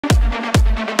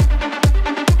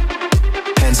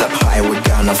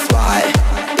wanna fly.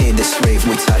 In this rave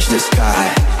we touch the sky.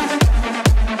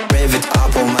 Rave it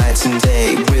up all night and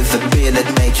day with the beat that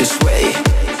make you sway.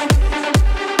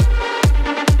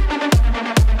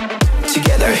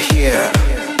 Together here,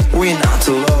 we're not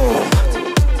alone.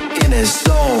 In a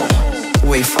zone,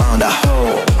 we found a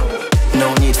home.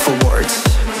 No need for words,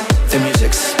 the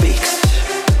music speaks.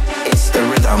 It's the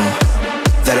rhythm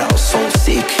that our souls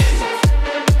seek.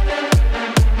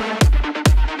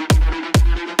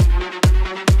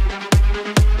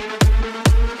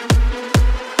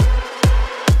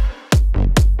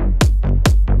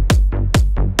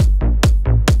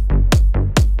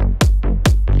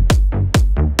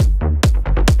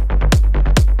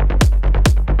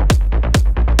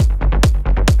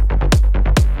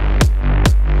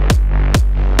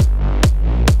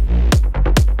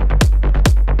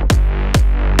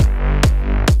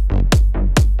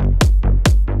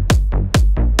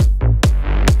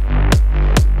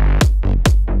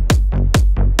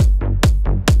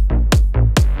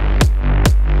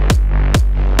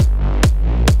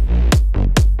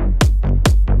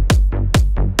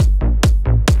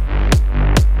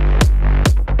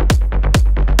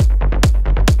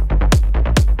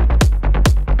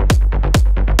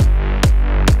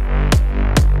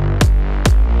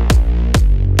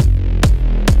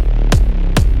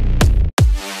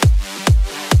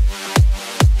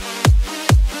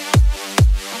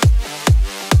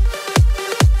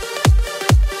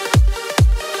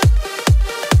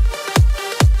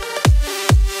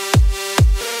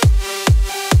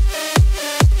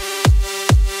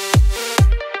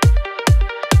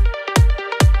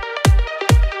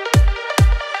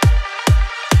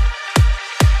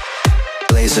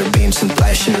 Laser beams and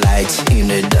flashing lights. In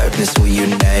the darkness we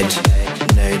unite.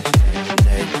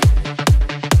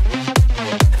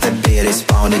 The beat is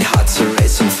pounding hot, so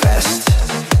racing fast.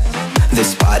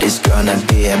 This party's gonna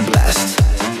be a blast.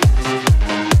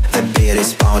 The beat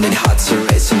is pounding hot, so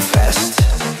racing fast.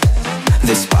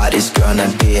 This party's gonna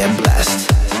be a blast.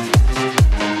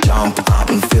 Jump up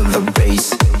and feel the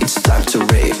bass. It's time to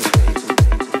rave.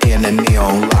 In a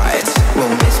neon light,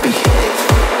 we'll misbehave.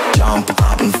 Jump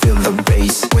up and feel the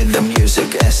bass with the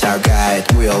music as our guide.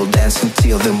 We'll dance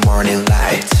until the morning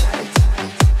light.